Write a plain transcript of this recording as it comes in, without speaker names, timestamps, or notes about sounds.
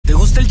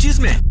el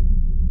chisme.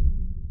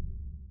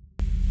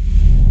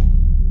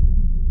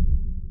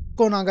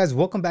 What's going on, guys?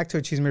 Welcome back to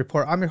a CHISME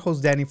report. I'm your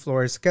host, Danny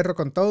Flores. Quero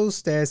con todos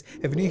ustedes.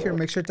 If you're new here,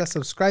 make sure to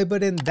subscribe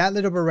button, that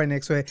little bit right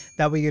next to it.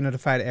 That way you get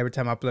notified every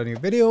time I upload a new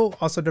video.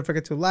 Also, don't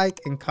forget to like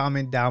and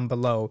comment down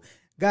below.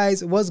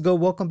 Guys, what's good?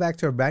 Welcome back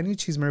to a brand new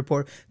CHISME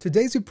report.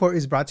 Today's report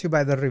is brought to you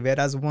by the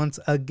Riveras once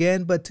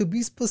again, but to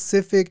be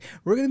specific,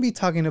 we're going to be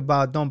talking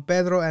about Don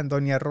Pedro and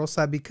Dona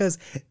Rosa because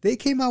they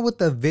came out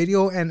with a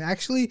video and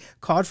actually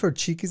called for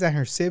Chiquis and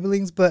her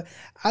siblings, but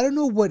I don't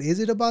know what is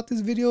it about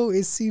this video.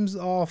 It seems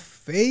all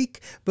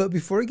fake, but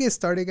before we get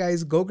started,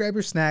 guys, go grab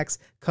your snacks,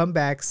 come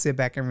back, sit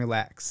back and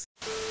relax.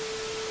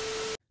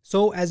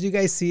 So as you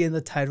guys see in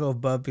the title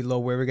above below,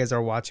 wherever you guys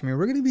are watching me,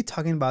 we're going to be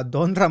talking about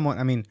Don Pedro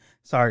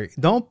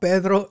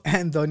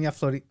and Dona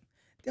Floresyt.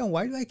 Damn,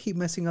 why do I keep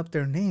messing up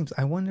their names?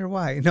 I wonder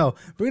why. No,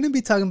 we're going to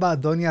be talking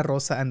about Dona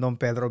Rosa and Don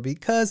Pedro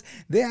because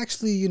they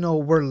actually,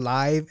 were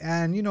live.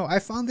 And, I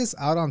found this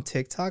out on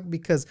TikTok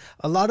because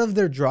a lot of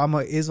their drama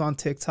is on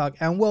TikTok.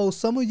 And, well,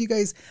 some of you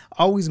guys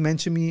always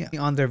mention me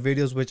on their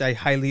videos, which I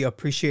highly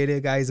appreciate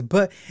it, guys.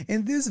 But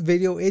in this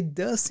video, it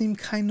does seem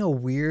kind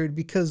of weird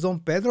because Don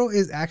Pedro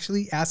is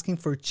actually asking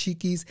for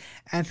Chiquis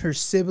and her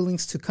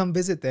siblings to come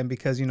visit them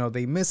because,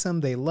 they miss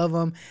him, they love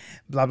him,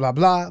 blah, blah,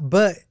 blah.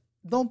 But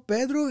Don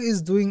Pedro is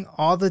doing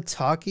all the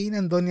talking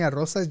and Dona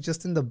Rosa is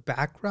just in the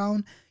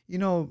background,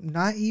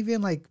 not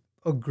even like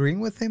agreeing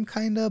with him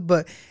kind of.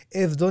 But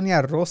if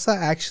Dona Rosa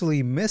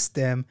actually missed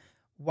them,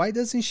 why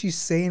doesn't she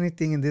say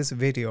anything in this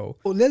video?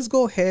 So let's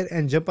go ahead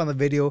and jump on the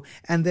video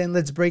and then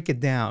let's break it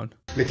down.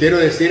 Le quiero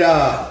decir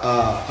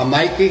a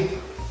Mikey,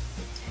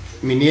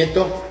 mi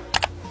nieto,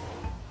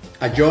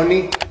 a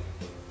Johnny,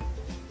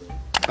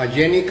 a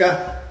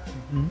Jenica,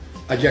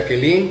 a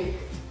Jacqueline.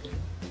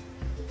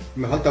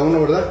 Me falta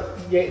uno, ¿verdad?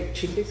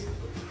 Chiquis.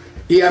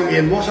 Y a mi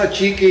hermosa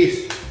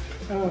Chiquis.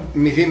 Oh.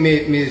 Mis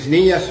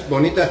niñas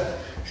bonitas,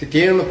 si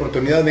tienen la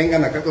oportunidad,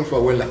 vengan acá con su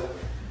abuela.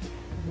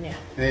 Yeah.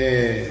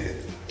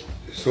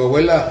 Su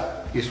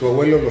abuela y su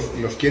abuelo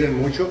los quieren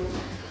mucho,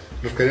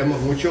 los queremos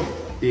mucho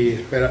y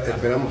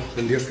esperamos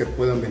en Dios que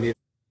puedan venir.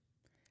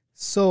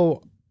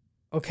 So,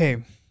 okay,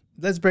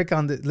 let's break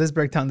down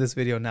this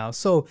video now.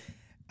 So,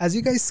 as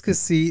you guys could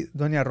see,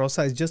 Dona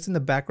Rosa is just in the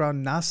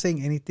background, not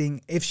saying anything.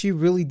 If she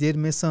really did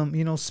miss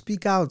him,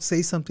 speak out,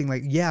 say something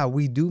like, yeah,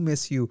 we do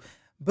miss you.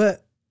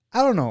 But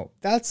I don't know,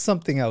 that's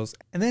something else.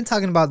 And then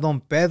talking about Don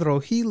Pedro,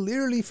 he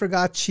literally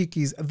forgot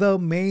Chiquis, the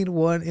main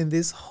one in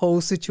this whole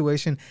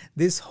situation,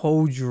 this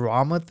whole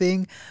drama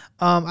thing.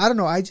 I don't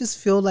know, I just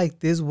feel like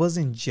this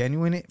wasn't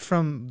genuine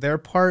from their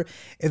part.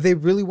 If they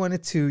really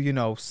wanted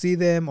to, see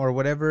them or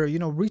whatever,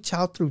 reach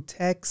out through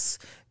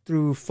text,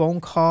 through phone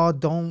call.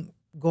 Don't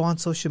go on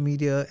social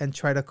media and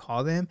try to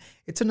call them.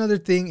 It's another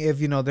thing if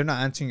they're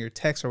not answering your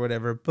text or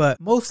whatever, but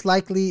most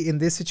likely in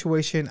this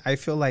situation I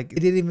feel like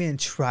it didn't even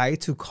try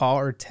to call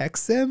or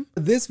text them.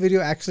 This video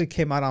actually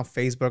came out on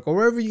Facebook or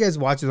wherever you guys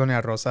watch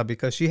Dona Rosa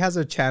because she has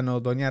a channel,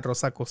 Dona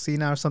Rosa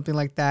Cocina or something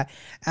like that,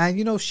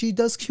 and she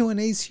does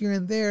Q&As here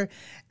and there,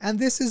 and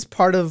this is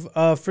part of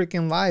a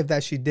freaking live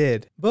that she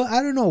did. But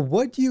I don't know,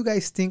 what do you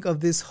guys think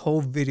of this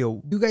whole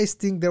video? Do you guys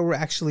think they were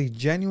actually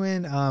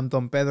genuine,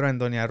 Don Pedro and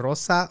Dona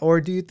Rosa, or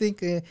do you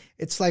think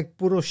it's like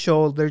puro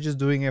show? They're just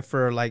doing it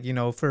for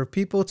for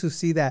people to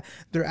see that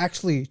they're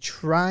actually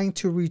trying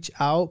to reach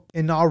out.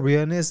 In all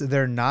realness,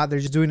 they're not. They're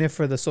just doing it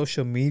for the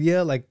social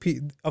media. Like,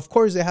 of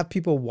course they have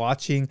people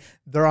watching,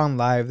 they're on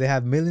live, they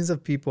have millions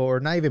of people, or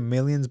not even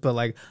millions, but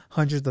like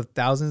hundreds of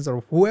thousands,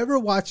 or whoever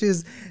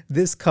watches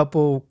this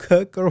couple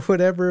cook or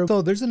whatever.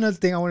 So there's another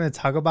thing I want to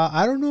talk about.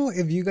 I don't know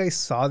if you guys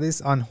saw this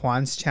on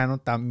Juan's channel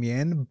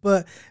también,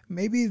 but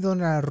maybe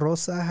Dona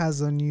Rosa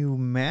has a new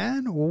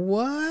man.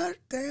 What?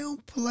 Damn,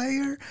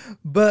 player.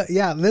 But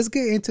yeah, let's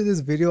get into this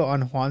video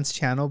on Juan's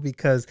channel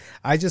because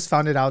I just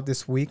found it out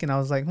this week and I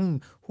was like,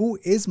 who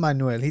is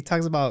Manuel? He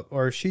talks about,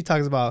 or she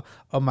talks about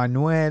a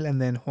Manuel, and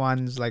then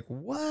Juan's like,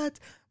 what?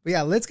 But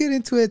yeah, let's get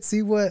into it,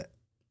 see what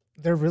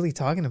they're really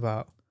talking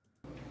about.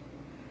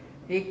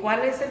 ¿Y cuál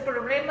es el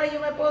problema? Yo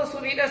me puedo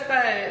subir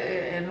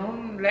hasta en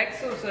un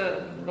Lexus,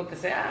 lo que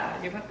sea.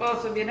 Yo me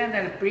puedo subir en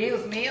el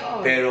Prius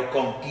mío. Pero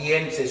 ¿con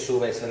quién se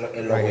sube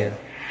el bueno?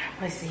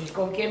 Pues sí,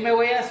 ¿con quién me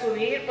voy a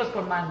subir? Pues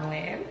con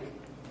Manuel.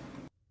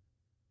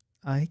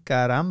 Ay,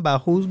 caramba,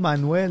 who's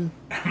Manuel?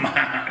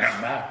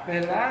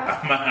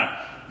 ¿Verdad?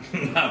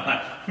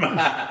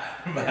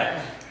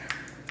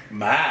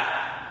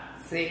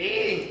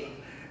 Sí.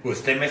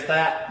 Usted me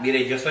está,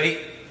 mire, yo soy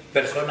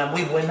persona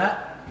muy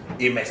buena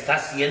y me está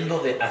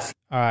haciendo de así.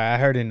 All right, I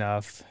heard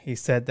enough. He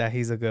said that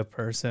he's a good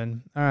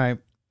person. All right.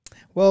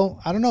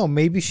 Well, I don't know.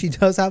 Maybe she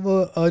does have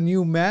a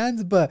new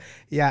man, but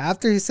yeah,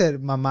 after he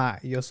said, Mamá,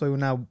 yo soy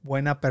una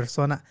buena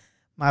persona,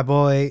 my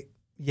boy,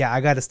 yeah,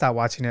 I got to stop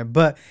watching it.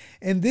 But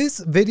in this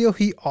video,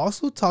 he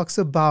also talks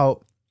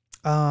about,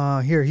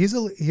 here's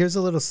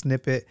a little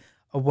snippet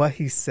of what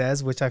he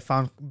says, which I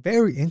found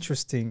very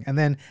interesting. And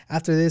then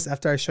after this,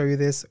 after I show you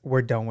this,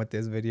 we're done with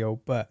this video.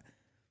 But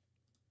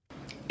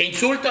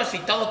Insultos y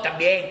todo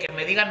también, que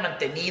me digan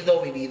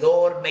mantenido,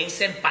 vividor, me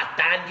dicen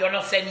patán, yo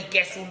no sé ni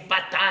qué es un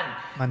patán.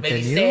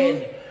 ¿Mantenido?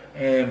 Me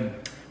dicen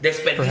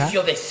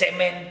desperdicio de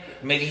semen,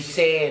 me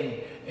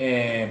dicen...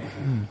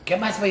 ¿Qué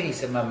más me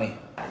dicen, mami?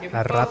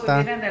 La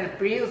rata.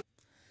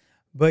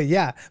 But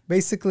yeah,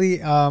 basically,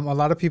 a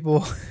lot of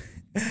people...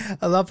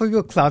 A lot of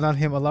people clown on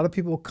him. A lot of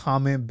people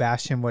comment,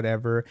 bash him,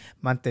 whatever.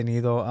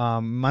 Mantenido.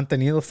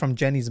 Mantenido from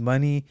Jenny's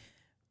Money.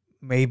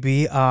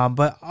 Maybe.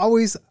 But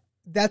always,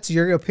 that's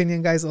your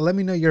opinion, guys. Let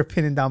me know your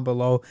opinion down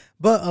below.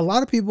 But a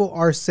lot of people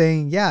are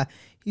saying, yeah,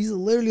 he's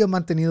literally a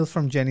mantenido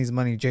from Jenny's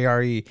Money,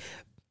 JRE.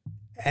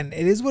 And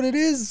it is what it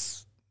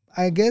is.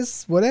 I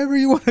guess, whatever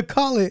you want to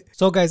call it.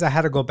 So guys, I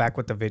had to go back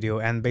with the video,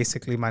 and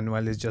basically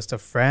Manuel is just a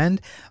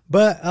friend.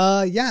 But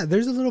yeah,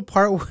 there's a little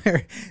part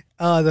where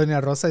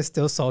Dona Rosa is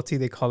still salty.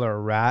 They call her a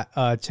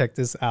rat. Check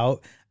this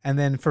out. And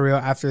then for real,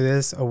 after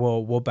this,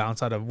 we'll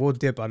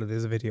dip out of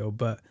this video.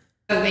 But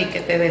ni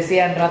que te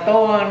decían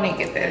ratón, ni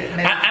que te...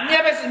 A mí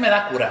a veces me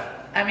da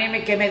cura. A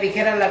mí que me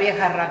dijera la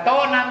vieja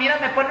ratona, mira,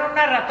 me pone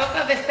una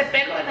ratota de este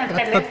pelo en el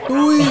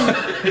teléfono.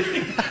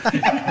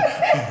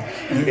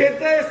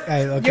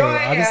 Entonces, okay,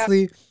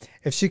 honestly,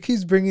 if she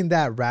keeps bringing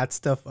that rat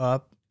stuff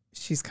up,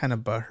 she's kind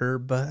of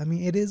butthurt. But I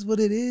mean, it is what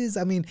it is.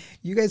 I mean,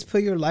 you guys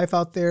put your life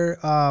out there.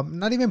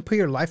 Not even put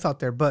your life out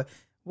there, but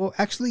well,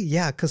 actually,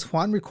 yeah, because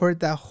Juan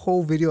recorded that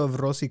whole video of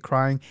Rosy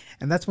crying,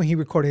 and that's when he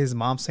recorded his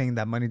mom saying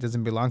that money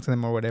doesn't belong to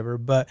them or whatever.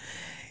 But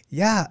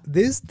yeah,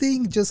 this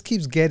thing just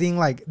keeps getting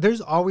like,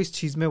 there's always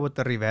chisme with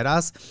the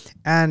Riveras,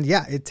 and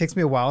yeah, it takes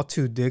me a while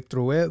to dig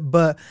through it,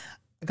 but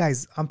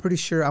guys, I'm pretty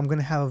sure I'm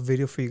gonna have a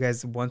video for you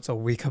guys once a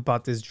week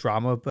about this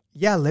drama. But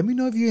yeah, let me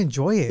know if you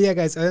enjoy it. Yeah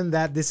guys, other than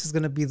that, this is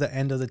gonna be the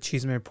end of the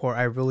Chisme report.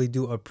 I really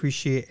do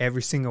appreciate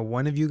every single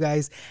one of you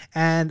guys.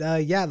 And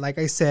yeah, like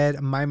I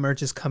said, my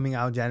merch is coming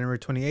out January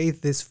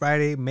 28th, this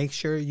Friday. Make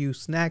sure you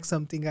snack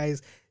something,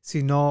 guys,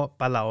 si no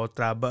pa la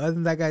otra. But other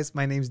than that, guys,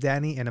 my name's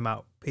Danny and I'm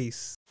out.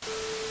 Peace.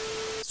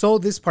 So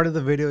this part of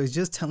the video is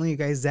just telling you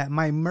guys that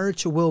my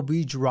merch will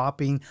be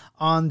dropping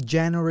on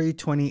January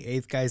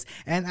 28th, guys.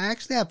 And I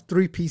actually have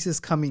 3 pieces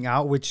coming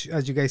out, which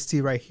as you guys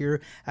see right here,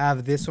 I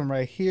have this one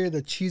right here,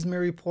 the Chisme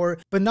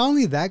report. But not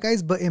only that,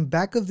 guys, but in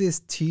back of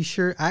this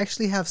t-shirt, I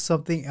actually have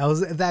something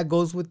else that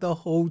goes with the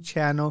whole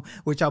channel,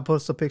 which I'll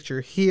post a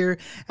picture here.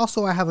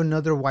 Also, I have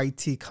another white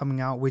tee coming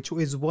out, which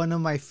is one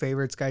of my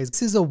favorites, guys.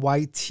 This is a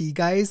white tee,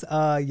 guys.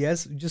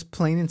 Yes, just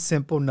plain and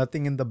simple,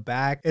 nothing in the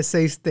back. It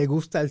says, "Te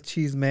gusta el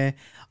chisme?"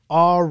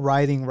 All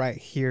writing right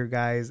here,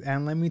 guys.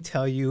 And let me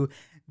tell you,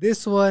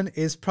 this one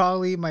is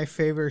probably my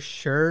favorite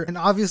shirt. And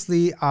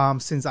obviously,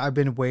 since I've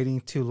been waiting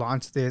to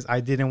launch this,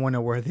 I didn't want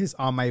to wear this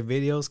on my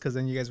videos, because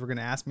then you guys were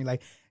gonna ask me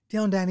like,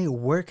 damn Danny,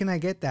 where can I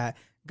get that?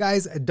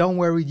 Guys, don't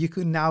worry, you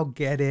can now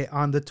get it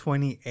on the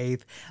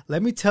 28th.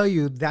 Let me tell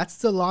you, that's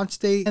the launch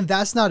date. And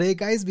that's not it,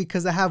 guys,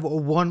 because I have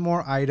one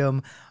more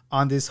item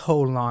on this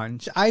whole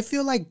launch. I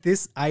feel like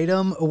this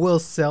item will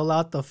sell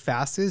out the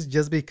fastest,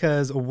 just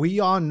because we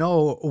all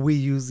know we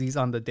use these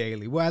on the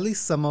daily. Well, at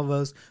least some of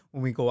us,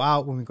 when we go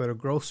out, when we go to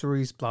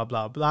groceries, blah,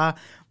 blah, blah.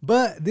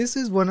 But this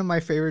is one of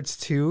my favorites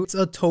too. It's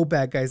a tote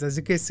bag, guys. As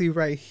you can see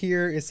right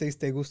here, it says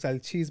 "Te gusta el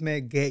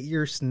chisme?" Get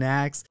your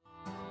snacks.